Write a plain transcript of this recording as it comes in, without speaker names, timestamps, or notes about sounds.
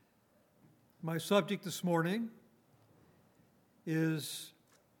My subject this morning is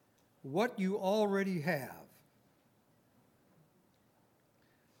what you already have.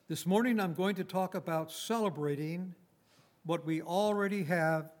 This morning I'm going to talk about celebrating what we already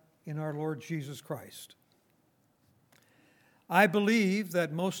have in our Lord Jesus Christ. I believe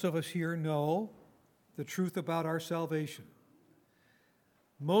that most of us here know the truth about our salvation.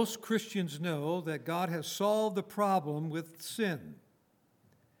 Most Christians know that God has solved the problem with sin.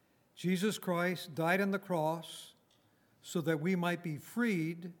 Jesus Christ died on the cross so that we might be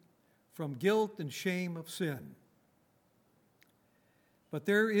freed from guilt and shame of sin. But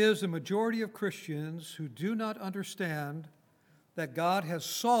there is a majority of Christians who do not understand that God has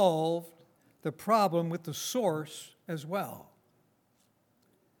solved the problem with the source as well.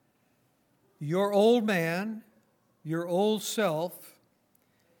 Your old man, your old self,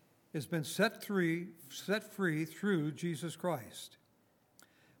 has been set free through Jesus Christ.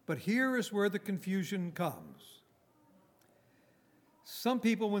 But here is where the confusion comes. Some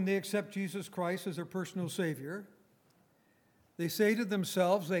people, when they accept Jesus Christ as their personal Savior, they say to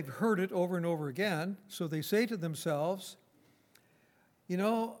themselves, they've heard it over and over again, so they say to themselves,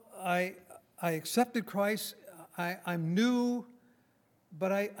 I accepted Christ, I'm new,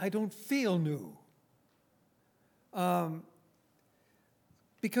 but I don't feel new.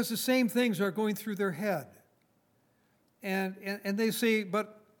 Because the same things are going through their head. And they say,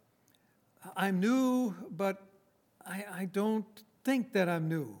 but I'm new, but I don't think that I'm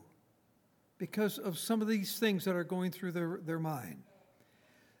new because of some of these things that are going through their mind.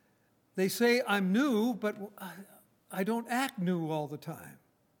 They say, I'm new, but I don't act new all the time.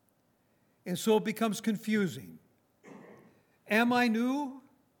 And so it becomes confusing. Am I new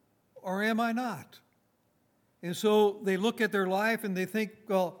or am I not? And so they look at their life and they think,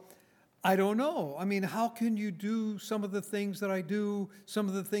 well, I don't know. I mean, how can you do some of the things that I do, some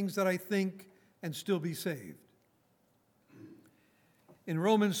of the things that I think, and still be saved? In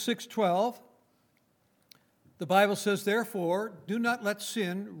Romans 6:12, the Bible says, therefore, do not let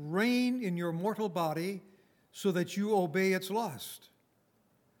sin reign in your mortal body so that you obey its lust.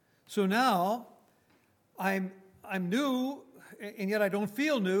 So now, I'm new, and yet I don't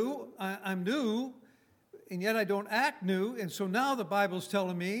feel new. I'm new, and yet I don't act new. And so now the Bible's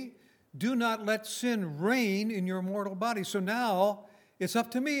telling me, do not let sin reign in your mortal body. So now it's up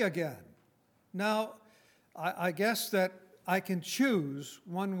to me again. Now, I guess that I can choose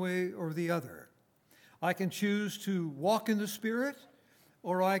one way or the other. I can choose to walk in the Spirit,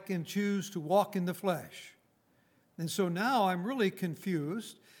 or I can choose to walk in the flesh. And so now I'm really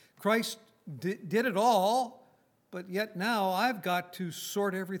confused. Christ did it all, but yet now I've got to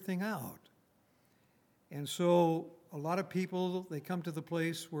sort everything out. And so a lot of people, they come to the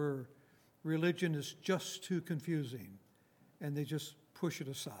place where religion is just too confusing, and they just push it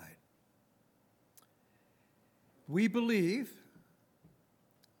aside. We believe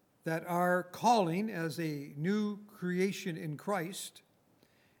that our calling as a new creation in Christ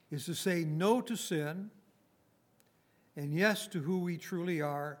is to say no to sin and yes to who we truly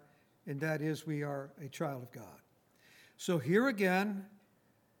are, and that is we are a child of God. So here again,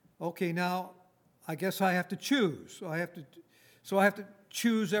 okay, now I guess I have to choose. So I have to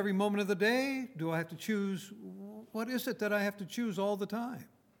choose every moment of the day? Do I have to choose? What is it that I have to choose all the time?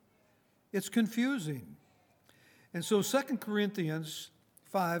 It's confusing. And so 2 Corinthians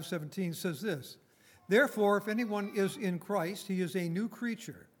 5:17 says this, therefore, if anyone is in Christ, he is a new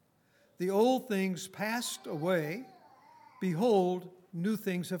creature. The old things passed away. Behold, new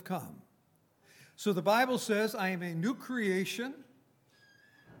things have come. So the Bible says I am a new creation,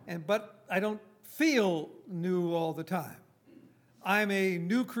 but I don't feel new all the time. I'm a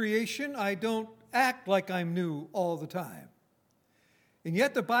new creation. I don't act like I'm new all the time. And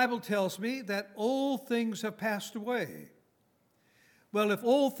yet the Bible tells me that old things have passed away. Well, if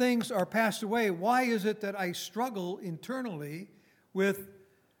old things are passed away, why is it that I struggle internally with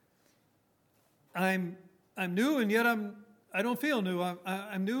I'm new and yet I don't feel new.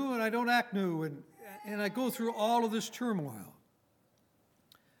 I'm new and I don't act new, and I go through all of this turmoil.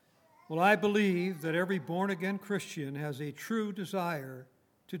 Well, I believe that every born-again Christian has a true desire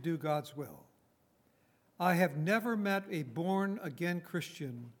to do God's will. I have never met a born-again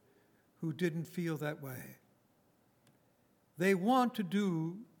Christian who didn't feel that way. They want to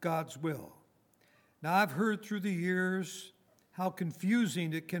do God's will. Now, I've heard through the years how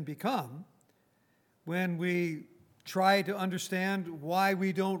confusing it can become when we try to understand why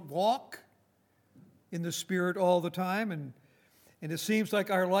we don't walk in the Spirit all the time, and it seems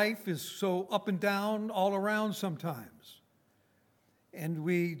like our life is so up and down all around sometimes. And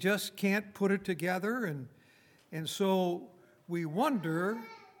we just can't put it together, and so we wonder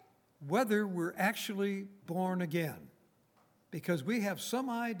whether we're actually born again, because we have some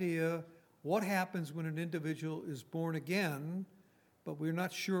idea what happens when an individual is born again, but we're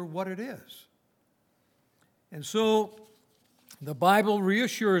not sure what it is. And so the Bible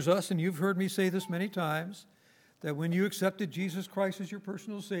reassures us, and you've heard me say this many times, that when you accepted Jesus Christ as your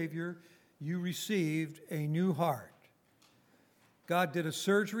personal Savior, you received a new heart. God did a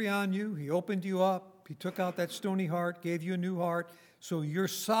surgery on you. He opened you up. He took out that stony heart, gave you a new heart, so you're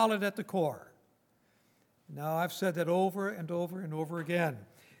solid at the core. Now, I've said that over and over and over again,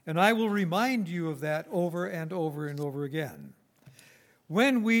 and I will remind you of that over and over and over again.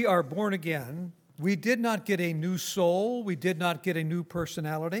 When we are born again, we did not get a new soul. We did not get a new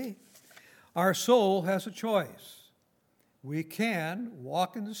personality. Our soul has a choice. We can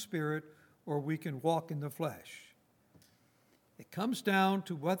walk in the Spirit or we can walk in the flesh. It comes down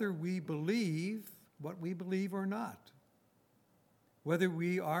to whether we believe what we believe or not. Whether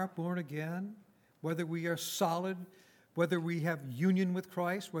we are born again, whether we are solid, whether we have union with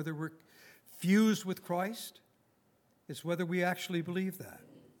Christ, whether we're fused with Christ. It's whether we actually believe that.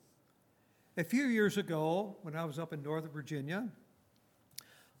 A few years ago, when I was up in Northern Virginia,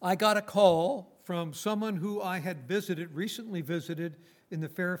 I got a call from someone who I had recently visited in the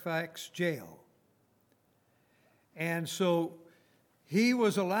Fairfax jail. And so he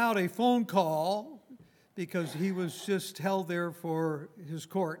was allowed a phone call because he was just held there for his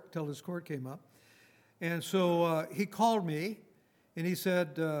court, till his court came up. And so he called me, and he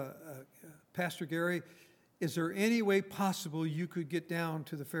said, Pastor Gary, is there any way possible you could get down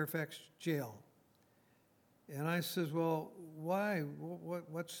to the Fairfax jail? And I said, well, why?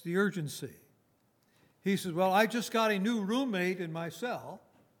 What's the urgency? He said, well, I just got a new roommate in my cell,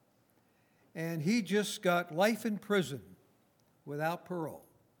 and he just got life in prison without parole.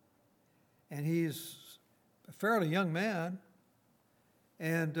 And he's a fairly young man.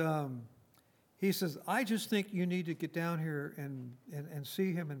 And he says, I just think you need to get down here and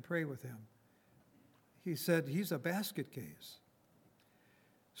see him and pray with him. He said, he's a basket case.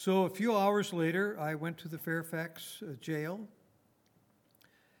 So a few hours later, I went to the Fairfax jail,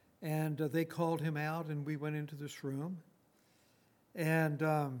 and they called him out, and we went into this room. And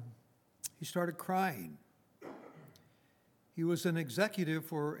he started crying. He was an executive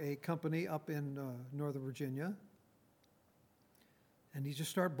for a company up in Northern Virginia, and he just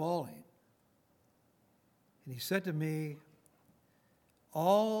started bawling. And he said to me,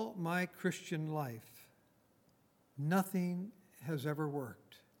 all my Christian life, nothing has ever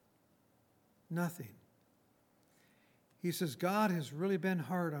worked. Nothing. He says, God has really been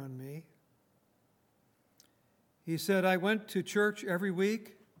hard on me. He said, I went to church every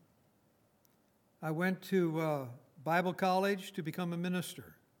week. I went to Bible college to become a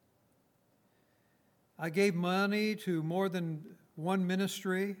minister. I gave money to more than one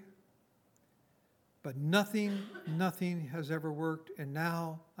ministry, but nothing has ever worked, and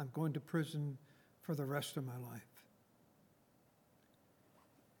now I'm going to prison for the rest of my life.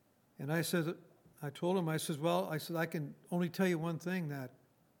 And I told him, I said, I can only tell you one thing, that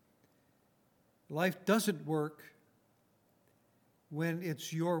life doesn't work when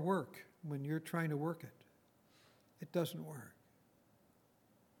it's your work, when you're trying to work it. It doesn't work.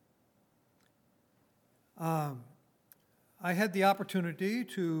 I had the opportunity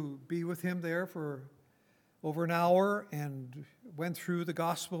to be with him there for over an hour and went through the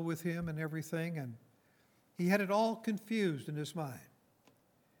gospel with him and everything, and he had it all confused in his mind.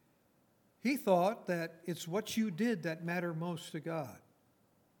 He thought that it's what you did that mattered most to God.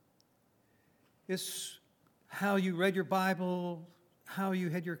 It's how you read your Bible, how you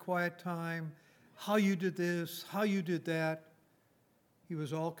had your quiet time, how you did this, how you did that. He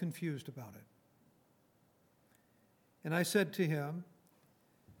was all confused about it. And I said to him,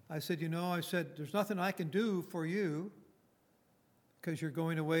 there's nothing I can do for you because you're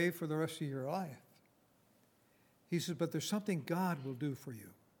going away for the rest of your life. He said, but there's something God will do for you.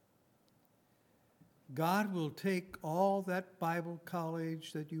 God will take all that Bible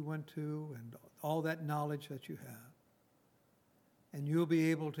college that you went to and all that knowledge that you have, and you'll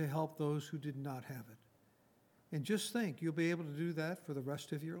be able to help those who did not have it. And just think, you'll be able to do that for the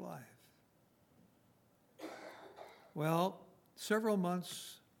rest of your life. Well, several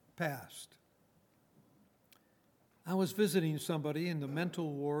months passed. I was visiting somebody in the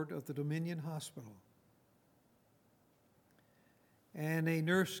mental ward of the Dominion Hospital. And a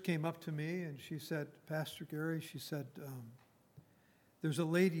nurse came up to me and she said, Pastor Gary, she said, there's a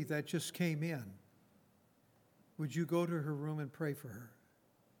lady that just came in. Would you go to her room and pray for her?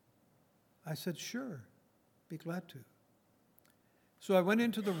 I said, sure, be glad to. So I went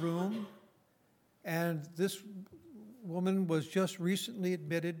into the room, and this woman was just recently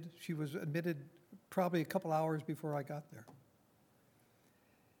admitted. She was admitted probably a couple hours before I got there.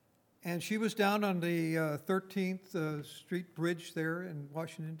 And she was down on the 13th Street Bridge there in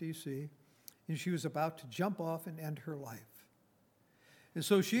Washington, D.C., and she was about to jump off and end her life. And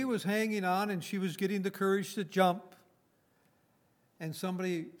so she was hanging on, and she was getting the courage to jump, and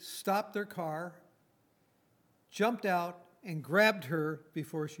somebody stopped their car, jumped out, and grabbed her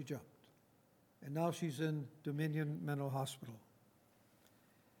before she jumped. And now she's in Dominion Mental Hospital.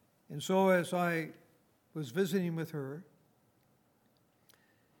 And so as I was visiting with her,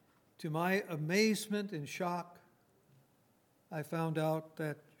 to my amazement and shock, I found out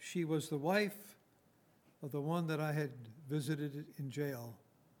that she was the wife of the one that I had visited in jail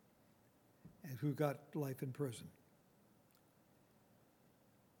and who got life in prison.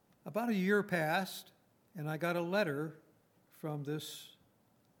 About a year passed, and I got a letter from this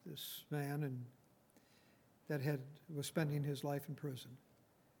man and that was spending his life in prison.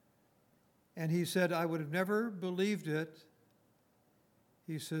 And he said, I would have never believed it.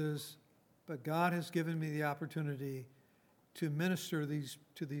 He says, but God has given me the opportunity to minister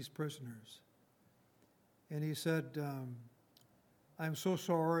to these prisoners. And he said, I'm so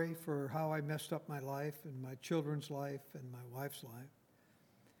sorry for how I messed up my life and my children's life and my wife's life.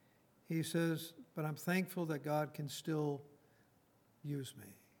 He says, but I'm thankful that God can still use me.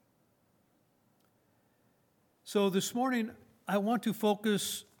 So this morning, I want to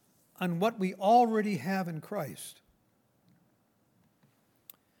focus on what we already have in Christ.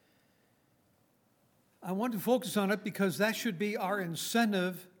 I want to focus on it because that should be our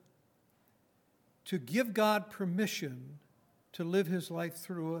incentive to give God permission to live his life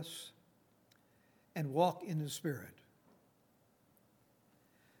through us and walk in his Spirit.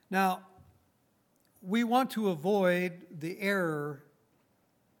 Now, we want to avoid the error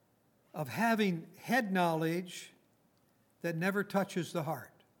of having head knowledge that never touches the heart.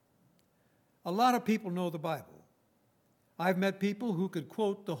 A lot of people know the Bible. I've met people who could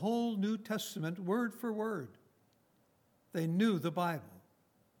quote the whole New Testament word for word. They knew the Bible.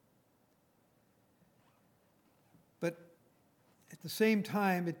 But at the same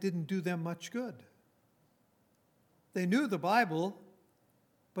time, it didn't do them much good. They knew the Bible,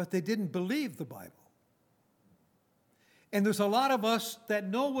 but they didn't believe the Bible. And there's a lot of us that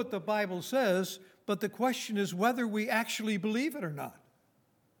know what the Bible says, but the question is whether we actually believe it or not.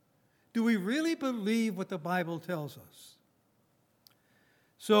 Do we really believe what the Bible tells us?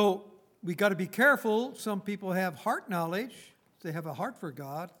 So we got to be careful. Some people have heart knowledge. They have a heart for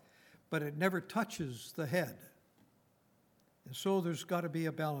God, but it never touches the head. And so there's got to be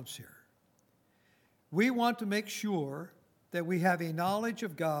a balance here. We want to make sure that we have a knowledge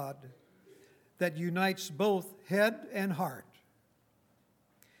of God that unites both head and heart.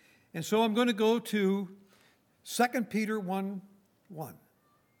 And so I'm going to go to 2 Peter 1:1.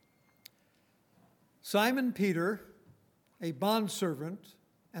 Simon Peter, a bondservant,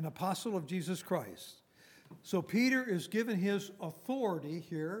 an apostle of Jesus Christ. So Peter is given his authority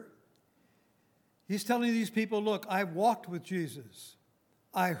here. He's telling these people, look, I walked with Jesus.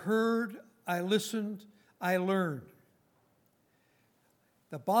 I heard, I listened, I learned.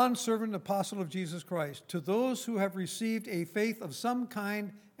 The bondservant apostle of Jesus Christ, to those who have received a faith of some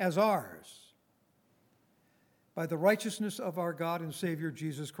kind as ours, by the righteousness of our God and Savior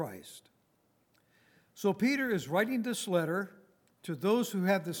Jesus Christ. So Peter is writing this letter to those who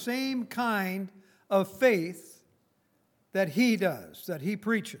have the same kind of faith that he does, that he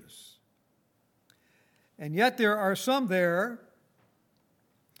preaches. And yet there are some there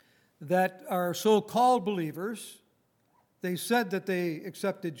that are so-called believers. They said that they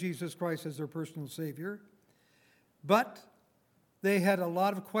accepted Jesus Christ as their personal Savior, but they had a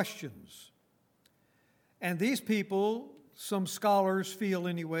lot of questions. And these people, some scholars feel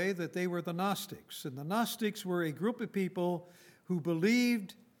anyway, that they were the Gnostics. And the Gnostics were a group of people who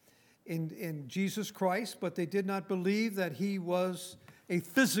believed in Jesus Christ, but they did not believe that he was a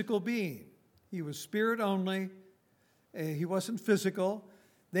physical being. He was spirit only. He wasn't physical.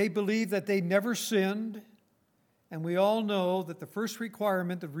 They believed that they never sinned. And we all know that the first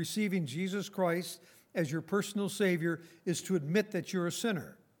requirement of receiving Jesus Christ as your personal Savior is to admit that you're a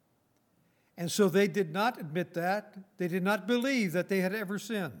sinner. And so they did not admit that. They did not believe that they had ever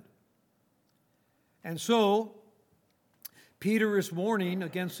sinned. And so Peter is warning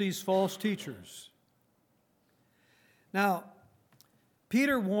against these false teachers. Now,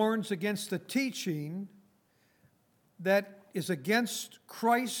 Peter warns against the teaching that is against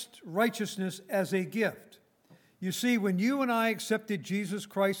Christ's righteousness as a gift. You see, when you and I accepted Jesus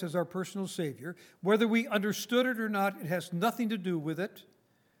Christ as our personal Savior, whether we understood it or not, it has nothing to do with it.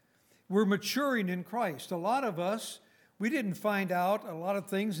 We're maturing in Christ. A lot of us We didn't find out a lot of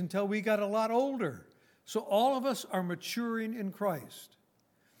things until we got a lot older. So all of us are maturing in Christ.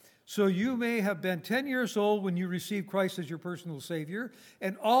 So you may have been 10 years old when you received Christ as your personal Savior,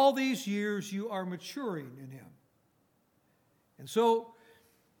 and all these years you are maturing in Him. And so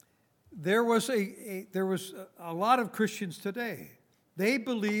there was a lot of Christians today. They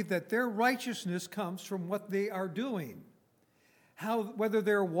believe that their righteousness comes from what they are doing. Whether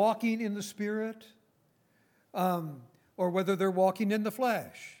they're walking in the Spirit, or whether they're walking in the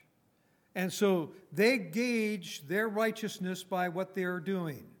flesh. And so they gauge their righteousness by what they're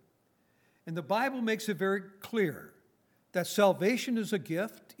doing. And the Bible makes it very clear that salvation is a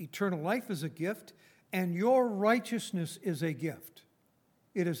gift, eternal life is a gift, and your righteousness is a gift.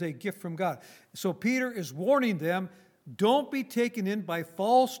 It is a gift from God. So Peter is warning them, don't be taken in by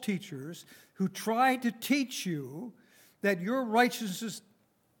false teachers who try to teach you that your righteousness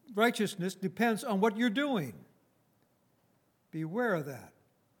depends on what you're doing. Beware of that.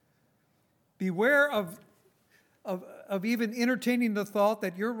 Beware of even entertaining the thought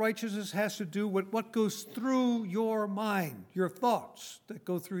that your righteousness has to do with what goes through your mind, your thoughts that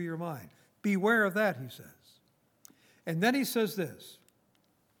go through your mind. Beware of that, he says. And then he says this,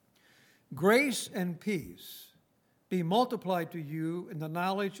 grace and peace be multiplied to you in the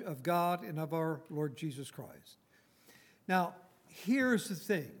knowledge of God and of our Lord Jesus Christ. Now, here's the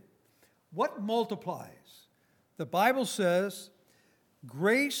thing. What multiplies? The Bible says,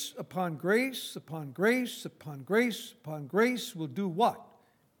 grace upon grace upon grace upon grace upon grace will do what?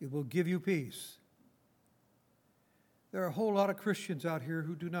 It will give you peace. There are a whole lot of Christians out here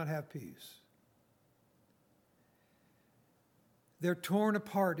who do not have peace. They're torn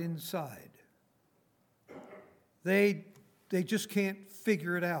apart inside. They just can't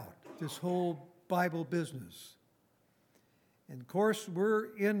figure it out, this whole Bible business. And of course,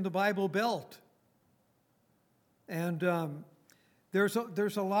 we're in the Bible Belt. And there's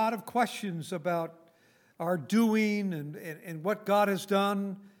a lot of questions about our doing and what God has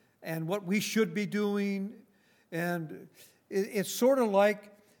done and what we should be doing. And it's sort of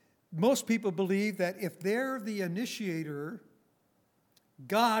like most people believe that if they're the initiator,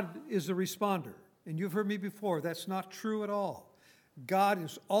 God is the responder. And you've heard me before, that's not true at all. God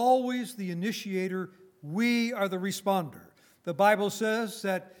is always the initiator. We are the responder. The Bible says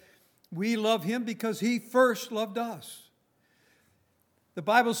that we love Him because He first loved us. The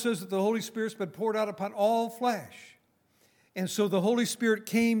Bible says that the Holy Spirit's been poured out upon all flesh. And so the Holy Spirit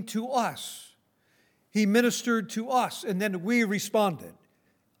came to us. He ministered to us, and then we responded.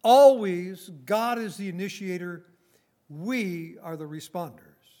 Always, God is the initiator. We are the responders.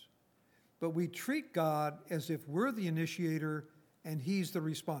 But we treat God as if we're the initiator and He's the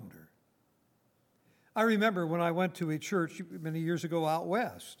responder. I remember when I went to a church many years ago out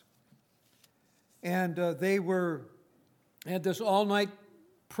west, and they had this all-night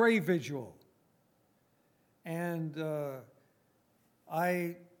pray vigil. And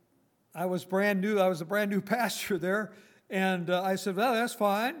I was brand new. I was a brand new pastor there. And I said, well, that's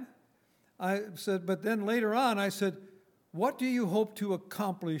fine. I said, but then later on, I said, what do you hope to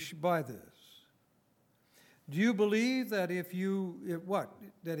accomplish by this? Do you believe that if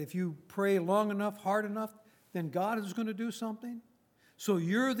you pray long enough, hard enough, then God is going to do something? So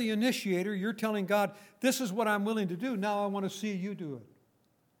you're the initiator. You're telling God, this is what I'm willing to do. Now I want to see you do it.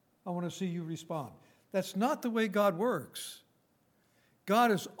 I want to see you respond. That's not the way God works.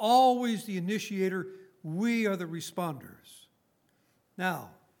 God is always the initiator. We are the responders. Now,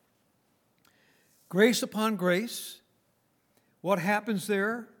 grace upon grace, what happens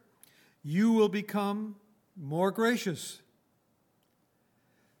there? You will become more gracious.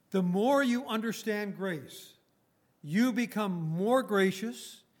 The more you understand grace, you become more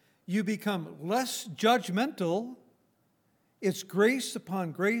gracious, you become less judgmental. It's grace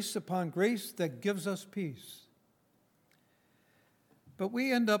upon grace upon grace that gives us peace. But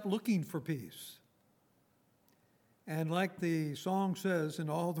we end up looking for peace. And like the song says, in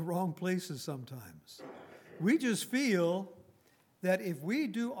all the wrong places sometimes. We just feel that if we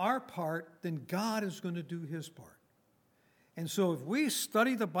do our part, then God is going to do His part. And so if we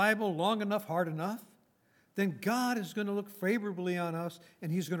study the Bible long enough, hard enough, then God is going to look favorably on us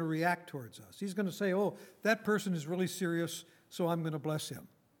and He's going to react towards us. He's going to say, oh, that person is really serious, so I'm going to bless him.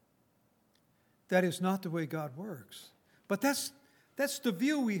 That is not the way God works. But that's the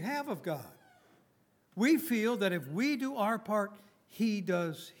view we have of God. We feel that if we do our part, He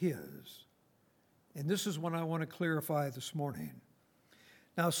does His. And this is what I want to clarify this morning.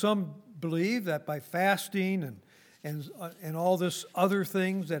 Now, some believe that by fasting and all this other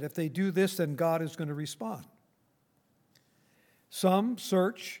things, that if they do this, then God is going to respond. Some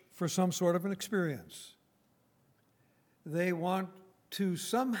search for some sort of an experience. They want to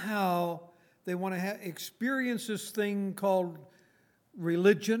somehow, they want to experience this thing called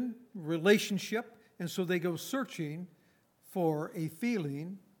religion, relationship, and so they go searching for a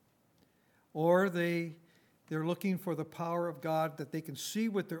feeling, or they're looking for the power of God that they can see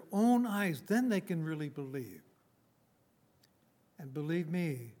with their own eyes. Then they can really believe. And believe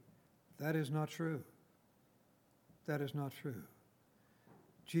me, that is not true. That is not true.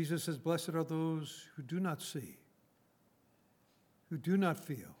 Jesus says, blessed are those who do not see, who do not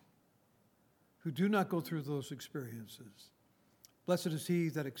feel, who do not go through those experiences. Blessed is he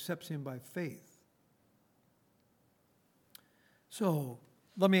that accepts him by faith. So,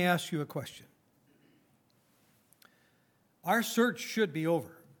 let me ask you a question. Our search should be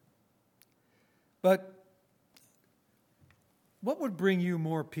over. But what would bring you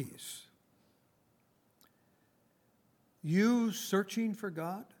more peace? You searching for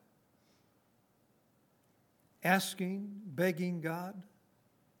God? Asking, begging God?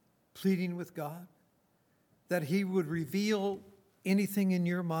 Pleading with God? That he would reveal anything in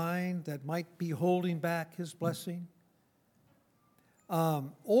your mind that might be holding back his blessing?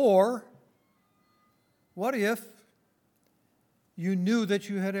 Or what if you knew that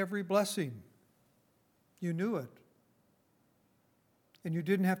you had every blessing? You knew it. And you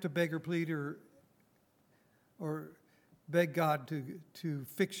didn't have to beg or plead or beg God to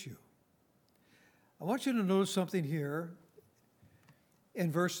fix you. I want you to notice something here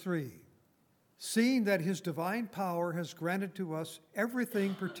in verse 3. Seeing that his divine power has granted to us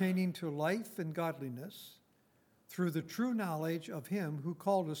everything pertaining to life and godliness through the true knowledge of him who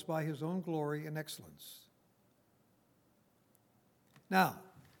called us by his own glory and excellence. Now,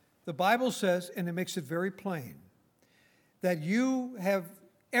 the Bible says, and it makes it very plain, that you have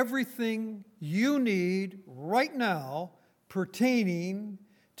everything you need right now pertaining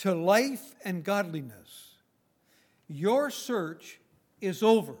to life and godliness. Your search is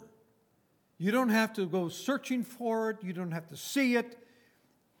over. You don't have to go searching for it. You don't have to see it.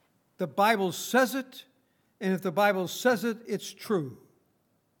 The Bible says it, and if the Bible says it, it's true.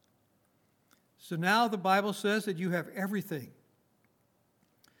 So now the Bible says that you have everything.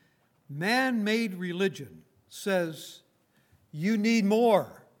 Man-made religion says you need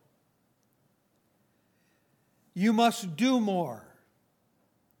more. You must do more.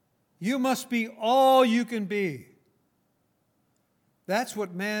 You must be all you can be. That's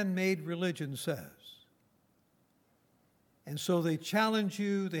what man-made religion says. And so they challenge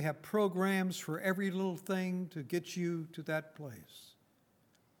you. They have programs for every little thing to get you to that place.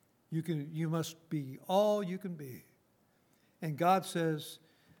 You must be all you can be. And God says,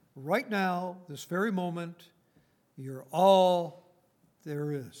 right now, this very moment, you're all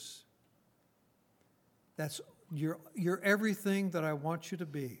there is. You're everything that I want you to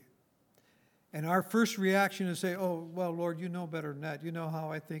be. And our first reaction is say, oh, well, Lord, you know better than that. You know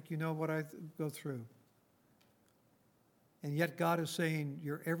how I think. You know what I go through. And yet God is saying,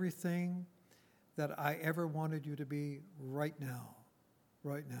 you're everything that I ever wanted you to be right now.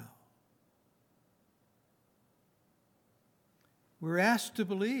 Right now. We're asked to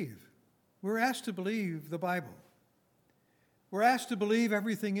believe. We're asked to believe the Bible. We're asked to believe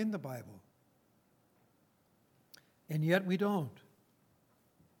everything in the Bible. And yet we don't.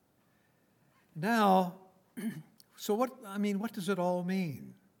 Now, so what does it all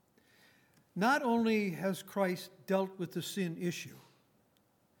mean? Not only has Christ dealt with the sin issue,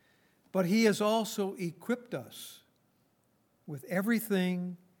 but he has also equipped us with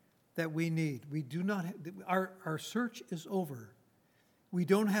everything that we need. We do not our search is over. We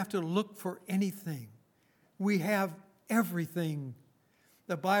don't have to look for anything. We have everything.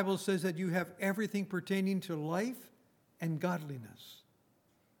 The Bible says that you have everything pertaining to life and godliness.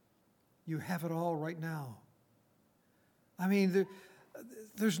 You have it all right now. I mean,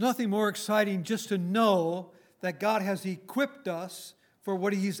 there's nothing more exciting just to know that God has equipped us for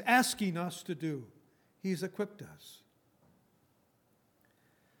what he's asking us to do. He's equipped us.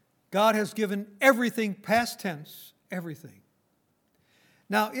 God has given everything, past tense, everything.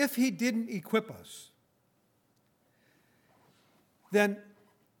 Now, if he didn't equip us, then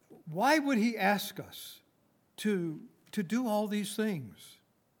why would he ask us to do all these things?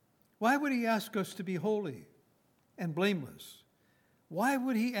 Why would he ask us to be holy and blameless? Why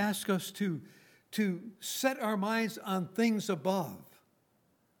would he ask us to set our minds on things above?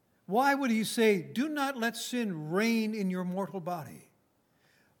 Why would he say, do not let sin reign in your mortal body?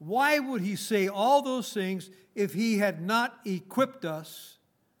 Why would he say all those things if he had not equipped us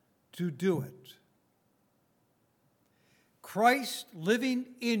to do it? Christ living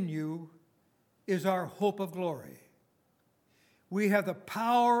in you is our hope of glory. We have the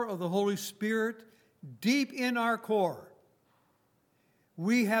power of the Holy Spirit deep in our core.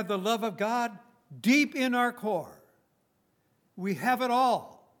 We have the love of God deep in our core. We have it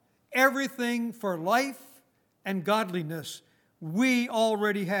all. Everything for life and godliness we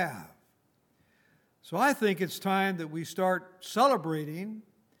already have. So I think it's time that we start celebrating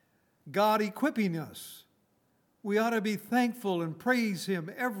God equipping us. We ought to be thankful and praise Him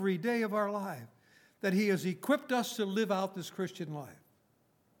every day of our life that He has equipped us to live out this Christian life.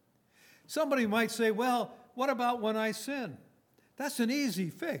 Somebody might say, well, what about when I sin? That's an easy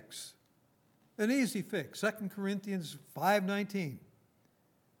fix. An easy fix. 2 Corinthians 5:19.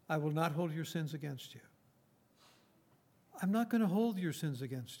 I will not hold your sins against you. I'm not going to hold your sins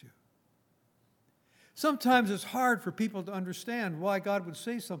against you. Sometimes it's hard for people to understand why God would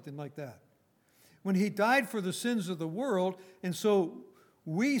say something like that. When He died for the sins of the world, and so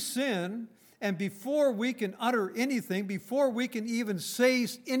we sin, and before we can utter anything, before we can even say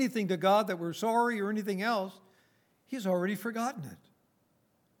anything to God that we're sorry or anything else, He's already forgotten it.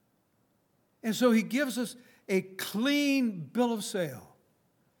 And so He gives us a clean bill of sale.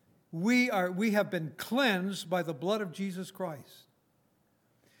 We have been cleansed by the blood of Jesus Christ.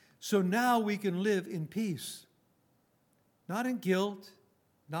 So now we can live in peace. Not in guilt,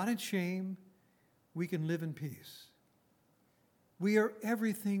 not in shame. We can live in peace. We are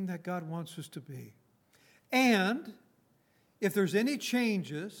everything that God wants us to be. And if there's any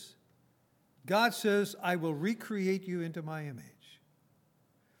changes, God says, I will recreate you into my image.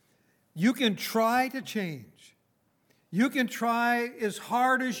 You can try to change. You can try as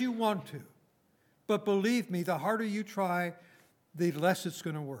hard as you want to. But believe me, the harder you try, the less it's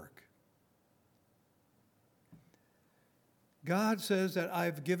going to work. God says that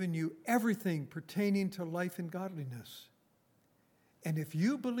I've given you everything pertaining to life and godliness. And if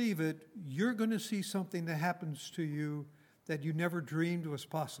you believe it, you're going to see something that happens to you that you never dreamed was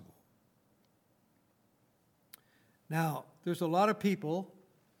possible. Now, there's a lot of people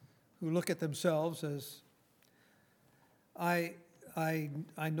who look at themselves as, I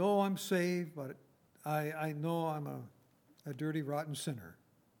know I'm saved, but I know I'm a dirty, rotten sinner.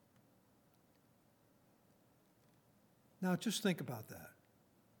 Now, just think about that.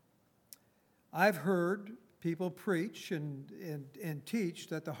 I've heard people preach and teach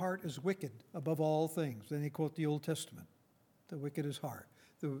that the heart is wicked above all things. Then they quote the Old Testament. The wicked is heart.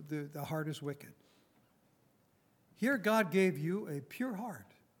 The heart is wicked. Here, God gave you a pure heart.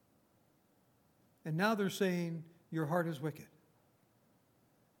 And now they're saying your heart is wicked.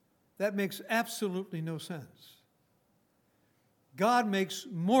 That makes absolutely no sense. God makes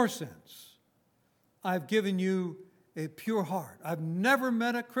more sense. I've given you a pure heart. I've never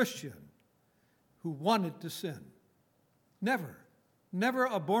met a Christian who wanted to sin. Never. Never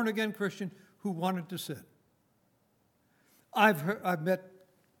a born-again Christian who wanted to sin. I've met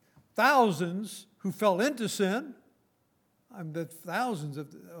thousands who fell into sin. I've met thousands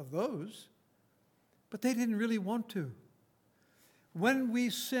of those. But they didn't really want to. When we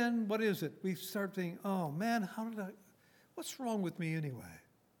sin, what is it? We start thinking, oh man, what's wrong with me anyway?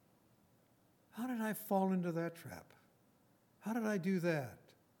 How did I fall into that trap? How did I do that?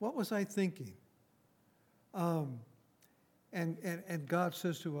 What was I thinking? And God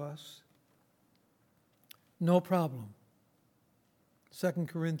says to us, no problem. 2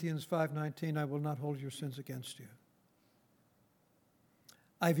 Corinthians 5:19, I will not hold your sins against you.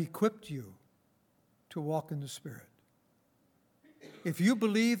 I've equipped you to walk in the Spirit. If you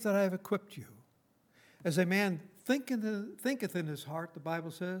believe that I have equipped you, as a man thinketh in his heart, the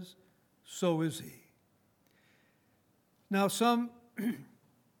Bible says, so is he. Now some,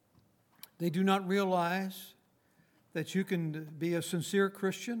 they do not realize that you can be a sincere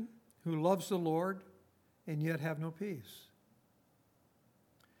Christian who loves the Lord and yet have no peace.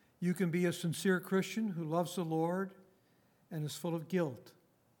 You can be a sincere Christian who loves the Lord and is full of guilt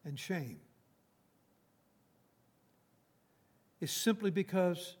and shame. It's simply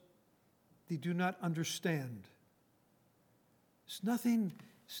because they do not understand. It's nothing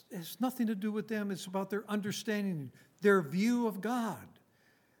to do with them. It's about their understanding, their view of God,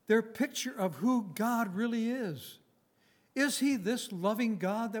 their picture of who God really is. Is He this loving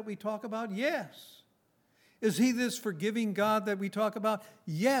God that we talk about? Yes. Is He this forgiving God that we talk about?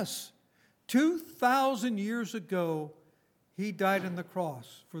 Yes. 2,000 years ago, He died on the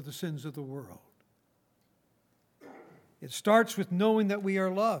cross for the sins of the world. It starts with knowing that we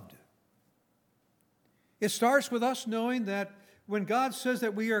are loved. It starts with us knowing that when God says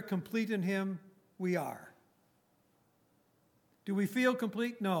that we are complete in Him, we are. Do we feel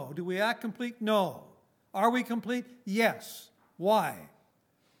complete? No. Do we act complete? No. Are we complete? Yes. Why?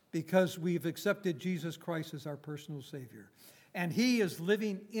 Because we've accepted Jesus Christ as our personal Savior. And He is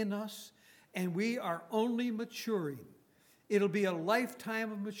living in us, and we are only maturing It'll be a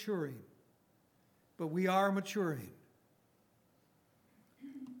lifetime of maturing, but we are maturing.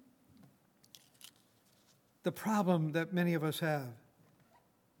 The problem that many of us have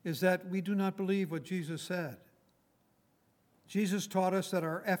is that we do not believe what Jesus said. Jesus taught us that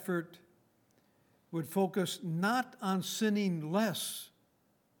our effort would focus not on sinning less,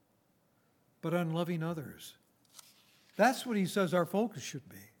 but on loving others. That's what he says our focus should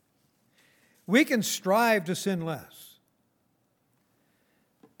be. We can strive to sin less,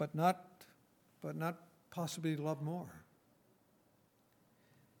 but not possibly love more.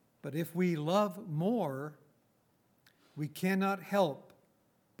 But if we love more, we cannot help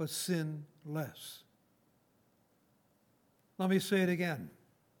but sin less. Let me say it again.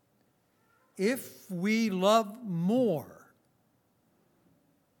 If we love more,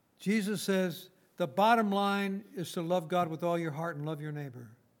 Jesus says the bottom line is to love God with all your heart and love your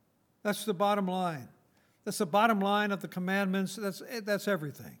neighbor. That's the bottom line. That's the bottom line of the commandments. That's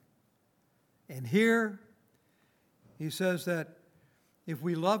everything. And here, he says that if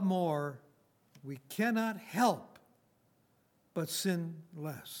we love more, we cannot help but sin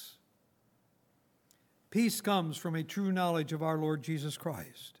less. Peace comes from a true knowledge of our Lord Jesus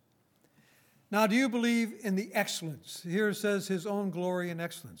Christ. Now, do you believe in the excellence? Here it says his own glory and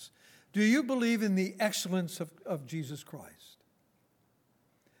excellence. Do you believe in the excellence of Jesus Christ?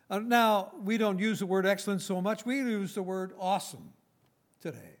 Now, we don't use the word excellence so much. We use the word awesome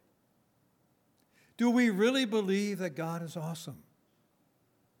today. Do we really believe that God is awesome?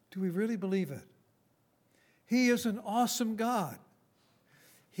 Do we really believe it? He is an awesome God.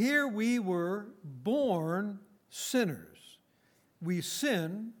 Here we were born sinners. We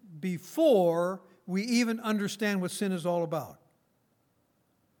sin before we even understand what sin is all about.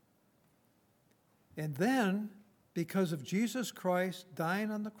 And then, because of Jesus Christ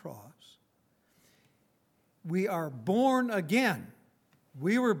dying on the cross, we are born again.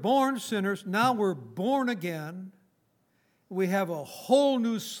 We were born sinners. Now we're born again. We have a whole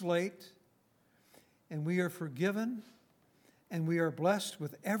new slate, and we are forgiven, and we are blessed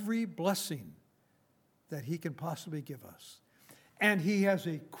with every blessing that he can possibly give us. And he has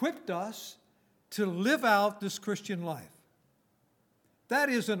equipped us to live out this Christian life. That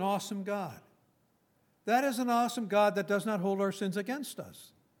is an awesome God. That is an awesome God that does not hold our sins against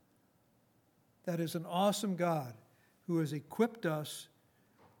us. That is an awesome God who has equipped us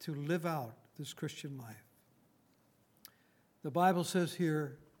to live out this Christian life. The Bible says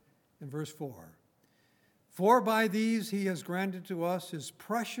here in verse 4, "For by these he has granted to us his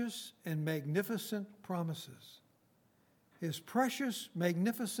precious and magnificent promises." His precious,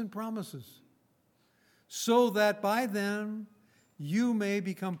 magnificent promises, "so that by them you may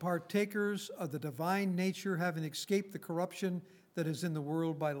become partakers of the divine nature, having escaped the corruption that is in the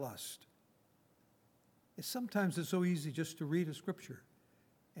world by lust." Sometimes it's so easy just to read a scripture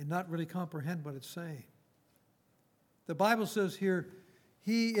and not really comprehend what it's saying. The Bible says here,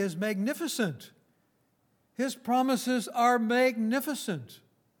 he is magnificent. His promises are magnificent.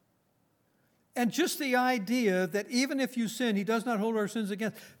 And just the idea that even if you sin, he does not hold our sins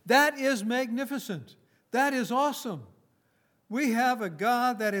against, that is magnificent. That is awesome. We have a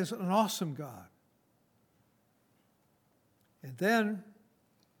God that is an awesome God. And then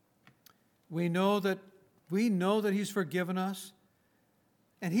we know that he's forgiven us.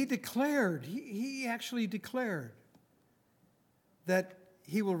 And he declared, he actually declared that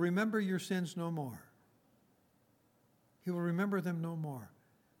he will remember your sins no more. He will remember them no more.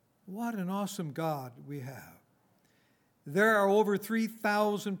 What an awesome God we have. There are over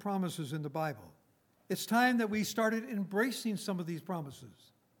 3,000 promises in the Bible. It's time that we started embracing some of these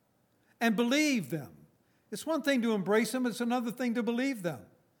promises and believe them. It's one thing to embrace them, it's another thing to believe them.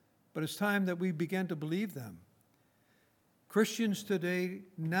 But it's time that we begin to believe them. Christians today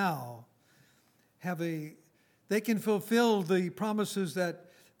now they can fulfill the promises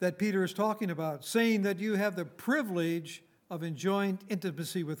that Peter is talking about, saying that you have the privilege of enjoying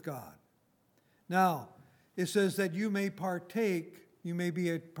intimacy with God. Now, it says that you may be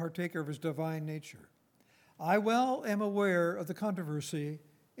a partaker of his divine nature. I well am aware of the controversy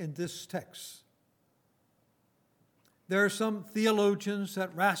in this text. There are some theologians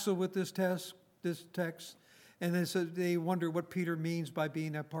that wrestle with this text, and they wonder what Peter means by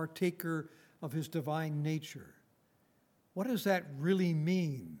being a partaker of his divine nature. What does that really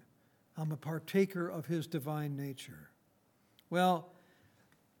mean? I'm a partaker of his divine nature. Well,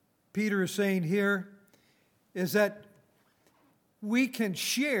 Peter is saying here is that we can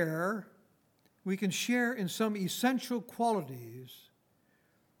share in some essential qualities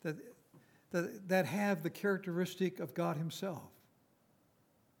that have the characteristic of God himself.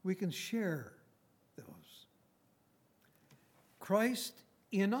 We can share those. Christ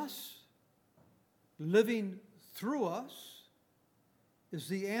in us, living through us, is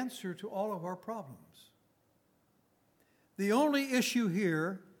the answer to all of our problems. The only issue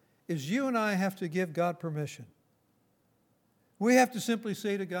here is you and I have to give God permission. We have to simply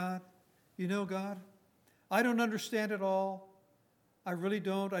say to God, you know, God, I don't understand it all. I really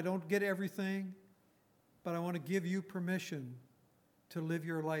don't. I don't get everything. But I want to give you permission to live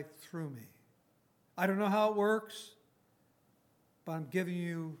your life through me. I don't know how it works, but I'm giving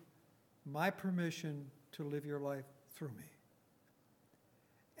you my permission to live your life through me.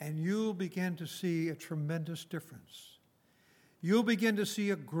 And you'll begin to see a tremendous difference. You'll begin to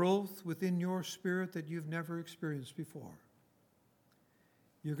see a growth within your spirit that you've never experienced before.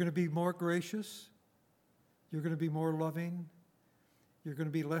 You're going to be more gracious. You're going to be more loving. You're going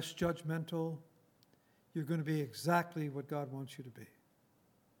to be less judgmental. You're going to be exactly what God wants you to be.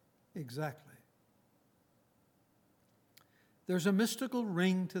 Exactly. There's a mystical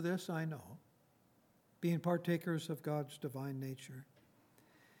ring to this, I know, being partakers of God's divine nature.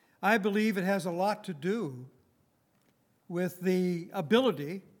 I believe it has a lot to do with the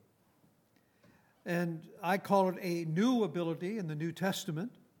ability, and I call it a new ability in the New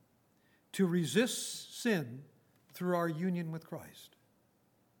Testament, to resist sin through our union with Christ.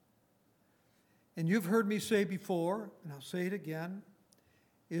 And you've heard me say before, and I'll say it again,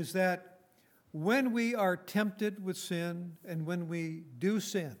 is that when we are tempted with sin and when we do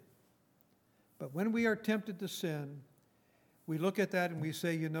sin, but when we are tempted to sin, we look at that and we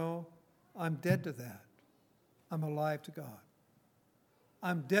say, you know, I'm dead to that. I'm alive to God.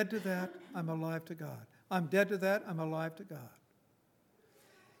 I'm dead to that. I'm alive to God. I'm dead to that. I'm alive to God.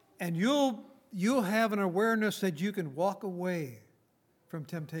 And you'll have an awareness that you can walk away from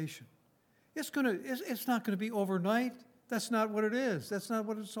temptation. It's not going to be overnight. That's not what it is. That's not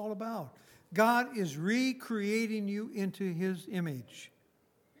what it's all about. God is recreating you into His image.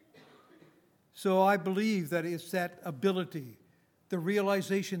 So I believe that it's that ability, the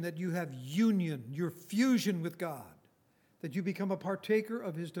realization that you have union, your fusion with God, that you become a partaker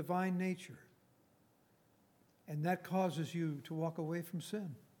of His divine nature. And that causes you to walk away from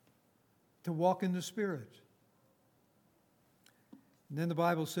sin, to walk in the Spirit. And then the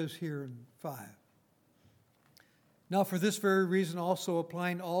Bible says here in 5, now for this very reason also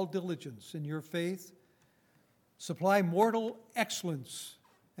applying all diligence in your faith, supply mortal excellence,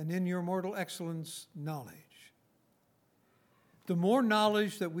 and in your mortal excellence, knowledge. The more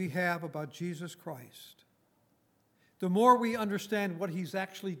knowledge that we have about Jesus Christ, the more we understand what He's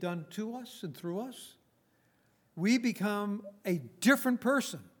actually done to us and through us, we become a different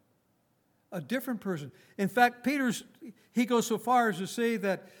person. A different person. In fact, he goes so far as to say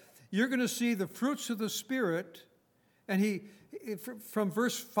that you're going to see the fruits of the Spirit, and from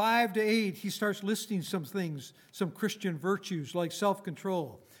verse 5 to 8, he starts listing some things, some Christian virtues like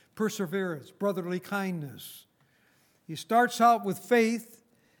self-control, perseverance, brotherly kindness. He starts out with faith,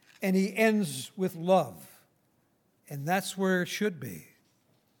 and he ends with love. And that's where it should be.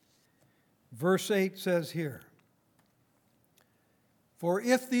 Verse 8 says here, for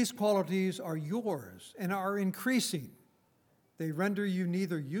if these qualities are yours and are increasing, they render you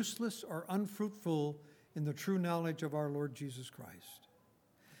neither useless or unfruitful in the true knowledge of our Lord Jesus Christ.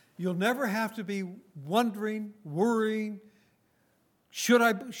 You'll never have to be wondering, worrying, should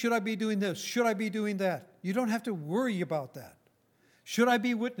I be doing this? Should I be doing that? You don't have to worry about that. Should I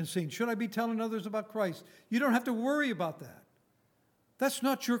be witnessing? Should I be telling others about Christ? You don't have to worry about that. That's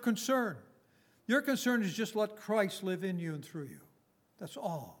not your concern. Your concern is just let Christ live in you and through you. That's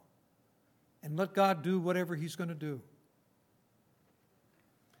all. And let God do whatever He's going to do.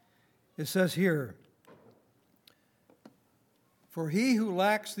 It says here, for he who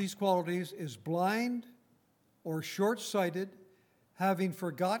lacks these qualities is blind or short-sighted, having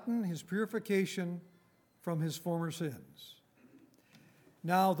forgotten his purification from his former sins.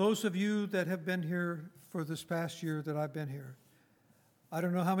 Now, those of you that have been here for this past year that I've been here, I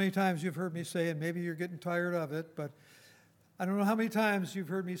don't know how many times you've heard me say, and maybe you're getting tired of it, but I don't know how many times you've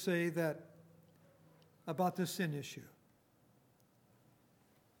heard me say that about the sin issue.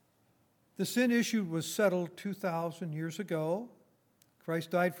 The sin issue was settled 2,000 years ago.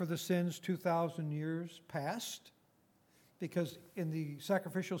 Christ died for the sins 2,000 years past, because in the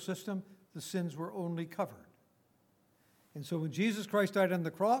sacrificial system, the sins were only covered. And so when Jesus Christ died on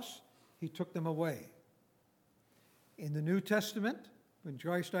the cross, He took them away. In the New Testament, when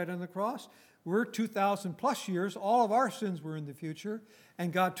Christ died on the cross, we're 2,000 plus years, all of our sins were in the future,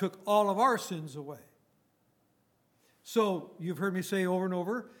 and God took all of our sins away. So you've heard me say over and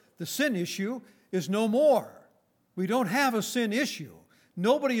over, the sin issue is no more. We don't have a sin issue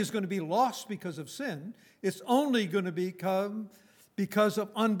Nobody is going to be lost because of sin. It's only going to become because of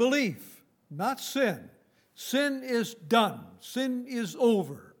unbelief, not sin. Sin is done. Sin is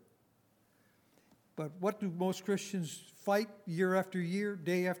over. But what do most Christians fight year after year,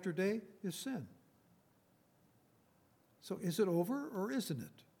 day after day? Is sin. So is it over or isn't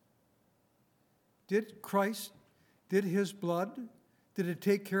it? Did Christ, did his blood, did it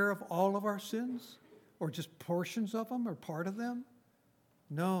take care of all of our sins? Or just portions of them or part of them?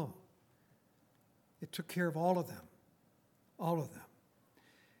 No. It took care of all of them. All of them.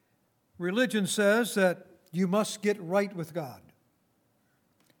 Religion says that you must get right with God.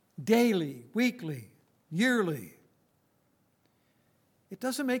 Daily, weekly, yearly. It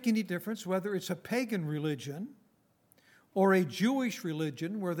doesn't make any difference whether it's a pagan religion or a Jewish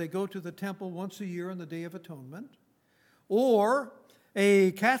religion where they go to the temple once a year on the Day of Atonement, or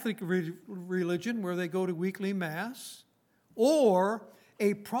a Catholic religion where they go to weekly Mass, or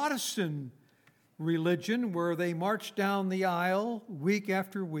a Protestant religion where they march down the aisle week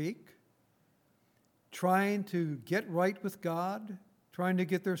after week, trying to get right with God, trying to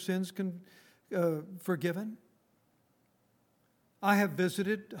get their sins forgiven. I have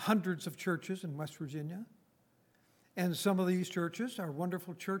visited hundreds of churches in West Virginia, and some of these churches are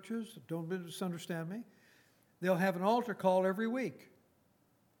wonderful churches. Don't misunderstand me. They'll have an altar call every week,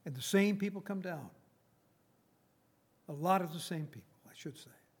 and the same people come down. A lot of the same people, I should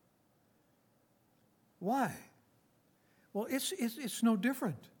say. Why? Well, it's no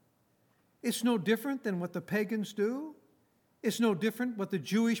different. It's no different than what the pagans do. It's no different what the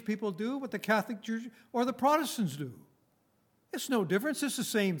Jewish people do, what the Catholic Church or the Protestants do. It's no difference. It's the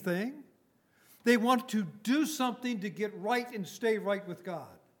same thing. They want to do something to get right and stay right with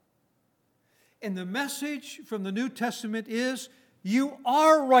God. And the message from the New Testament is, you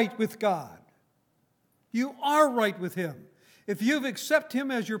are right with God. You are right with Him. If you've accepted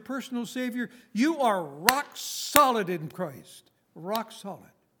Him as your personal Savior, you are rock solid in Christ. Rock solid.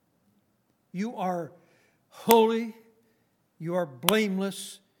 You are holy. You are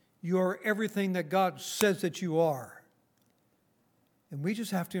blameless. You are everything that God says that you are. And we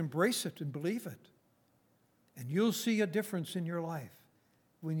just have to embrace it and believe it. And you'll see a difference in your life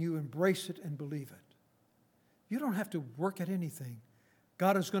when you embrace it and believe it. You don't have to work at anything.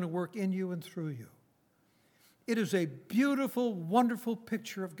 God is going to work in you and through you. It is a beautiful, wonderful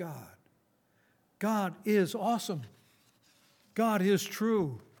picture of God. God is awesome. God is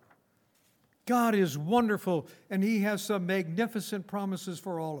true. God is wonderful, and He has some magnificent promises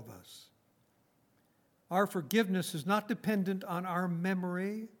for all of us. Our forgiveness is not dependent on our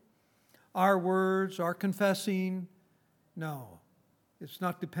memory, our words, our confessing. No, it's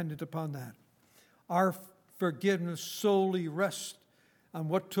not dependent upon that. Our forgiveness solely rests on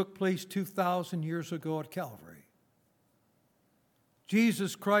what took place 2,000 years ago at Calvary.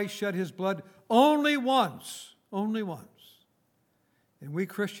 Jesus Christ shed His blood only once. And we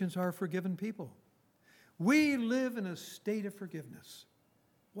Christians are forgiven people. We live in a state of forgiveness.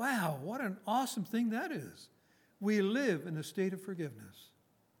 Wow, what an awesome thing that is. We live in a state of forgiveness.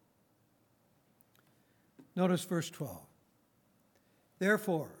 Notice verse 12.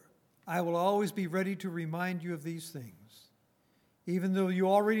 Therefore, I will always be ready to remind you of these things, even though you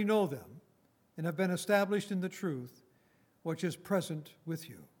already know them and have been established in the truth which is present with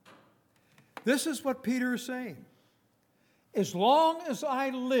you. This is what Peter is saying. As long as I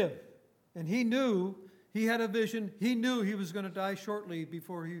live, and he knew, he had a vision, he knew he was going to die shortly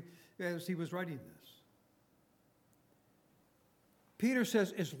as he was writing this. Peter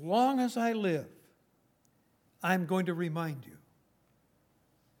says, as long as I live, I'm going to remind you.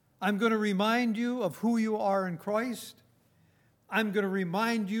 I'm going to remind you of who you are in Christ. I'm going to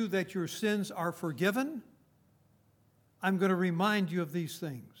remind you that your sins are forgiven. I'm going to remind you of these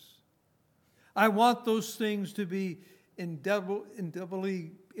things. I want those things to be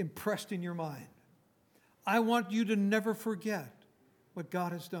indelibly impressed in your mind. I want you to never forget what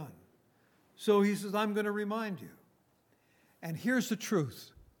God has done. So he says, I'm going to remind you. And here's the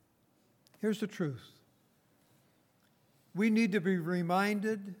truth. Here's the truth. We need to be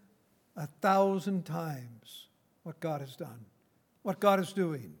reminded 1,000 times what God has done, what God is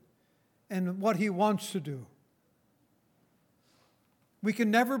doing, and what He wants to do. We can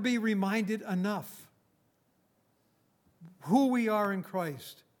never be reminded enough who we are in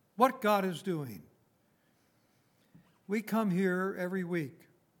Christ, what God is doing. We come here every week.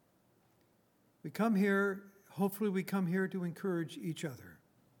 We come here, hopefully we come here to encourage each other.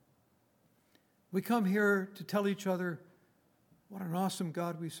 We come here to tell each other what an awesome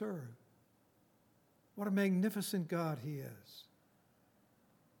God we serve. What a magnificent God He is.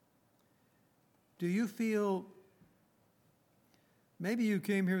 Maybe you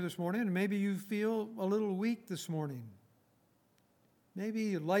came here this morning and maybe you feel a little weak this morning.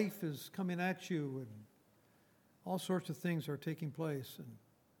 Maybe life is coming at you and all sorts of things are taking place.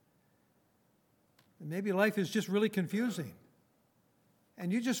 And maybe life is just really confusing.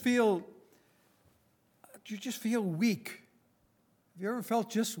 And you just feel weak. Have you ever felt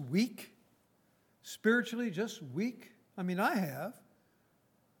just weak? Spiritually just weak? I mean, I have.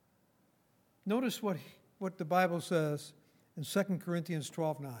 Notice what the Bible says in 2 Corinthians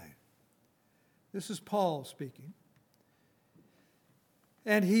 12:9. This is Paul speaking.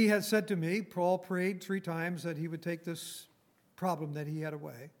 And he had said to me, Paul prayed 3 times that he would take this problem that he had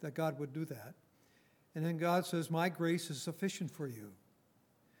away, that God would do that. And then God says, my grace is sufficient for you.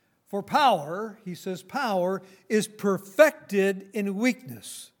 For power, he says, power is perfected in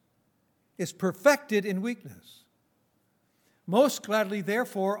weakness. It's perfected in weakness. Most gladly,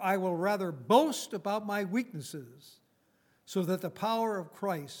 therefore, I will rather boast about my weaknesses, so that the power of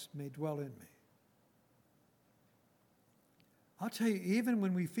Christ may dwell in me. I'll tell you, even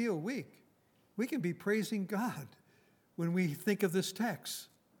when we feel weak, we can be praising God when we think of this text.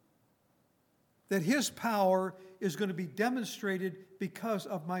 That his power is going to be demonstrated because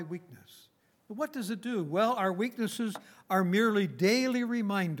of my weakness. But what does it do? Well, our weaknesses are merely daily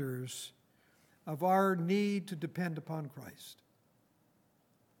reminders of our need to depend upon Christ.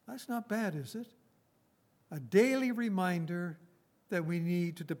 That's not bad, is it? A daily reminder that we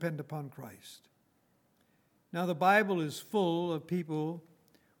need to depend upon Christ. Now, the Bible is full of people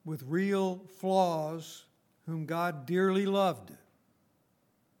with real flaws whom God dearly loved.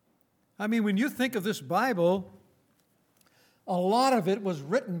 I mean, when you think of this Bible, a lot of it was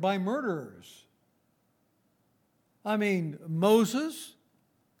written by murderers. I mean, Moses,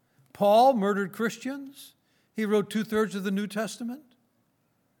 Paul murdered Christians. He wrote 2/3 of the New Testament.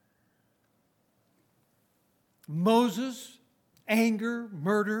 Moses, anger,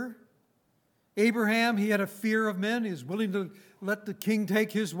 murder. Abraham, he had a fear of men. He was willing to let the king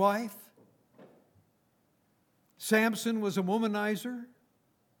take his wife. Samson was a womanizer.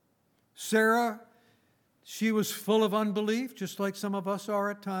 Sarah, she was full of unbelief, just like some of us are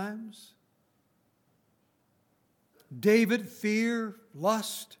at times. David, fear,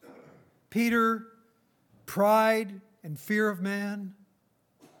 lust. Peter, pride and fear of man.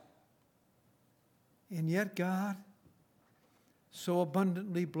 And yet God so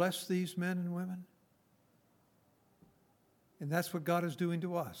abundantly blessed these men and women. And that's what God is doing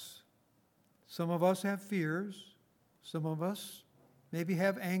to us. Some of us have fears. Some of us maybe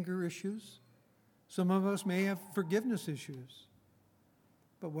have anger issues. Some of us may have forgiveness issues.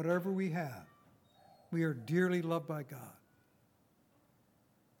 But whatever we have, we are dearly loved by God.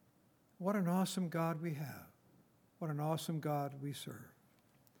 What an awesome God we have. What an awesome God we serve.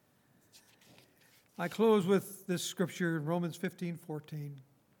 I close with this scripture in Romans 15:14.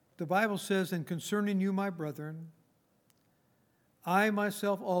 The Bible says, and concerning you, my brethren, I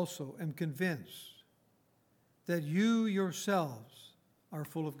myself also am convinced that you yourselves are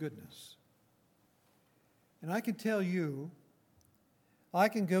full of goodness. And I can tell you, I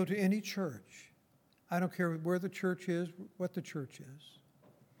can go to any church. I don't care where the church is, what the church is.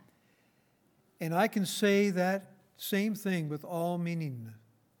 And I can say that same thing with all meaning,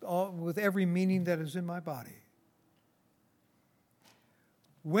 with every meaning that is in my body.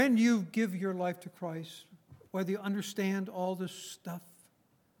 When you give your life to Christ, whether you understand all this stuff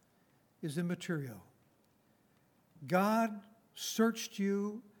is immaterial. God searched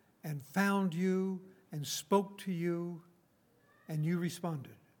you and found you and spoke to you, and you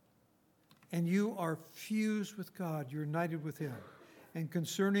responded. And you are fused with God, you're united with him. And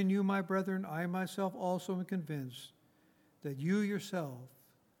concerning you, my brethren, I myself also am convinced that you yourself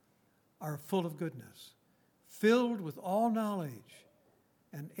are full of goodness, filled with all knowledge,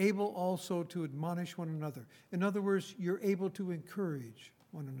 and able also to admonish one another. In other words, you're able to encourage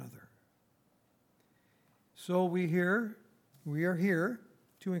one another. So we are here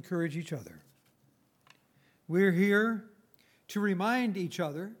to encourage each other. We're here to remind each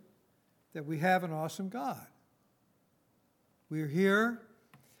other that we have an awesome God. We're here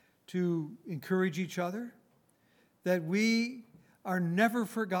to encourage each other that we are never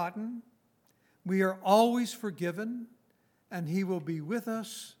forgotten, we are always forgiven, and he will be with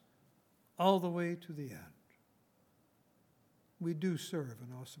us all the way to the end. We do serve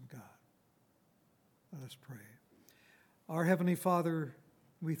an awesome God. Let us pray. Our Heavenly Father,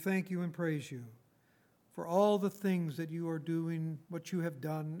 we thank you and praise you for all the things that you are doing, what you have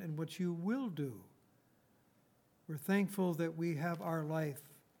done, and what you will do. We're thankful that we have our life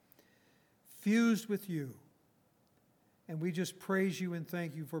fused with you. And we just praise you and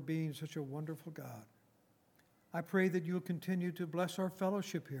thank you for being such a wonderful God. I pray that you'll continue to bless our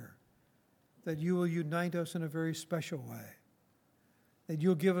fellowship here, that you will unite us in a very special way, that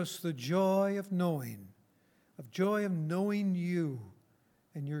you'll give us the joy of knowing you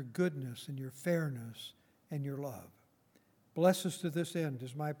and your goodness and your fairness and your love. Bless us to this end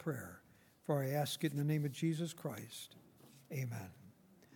is my prayer, for I ask it in the name of Jesus Christ. Amen.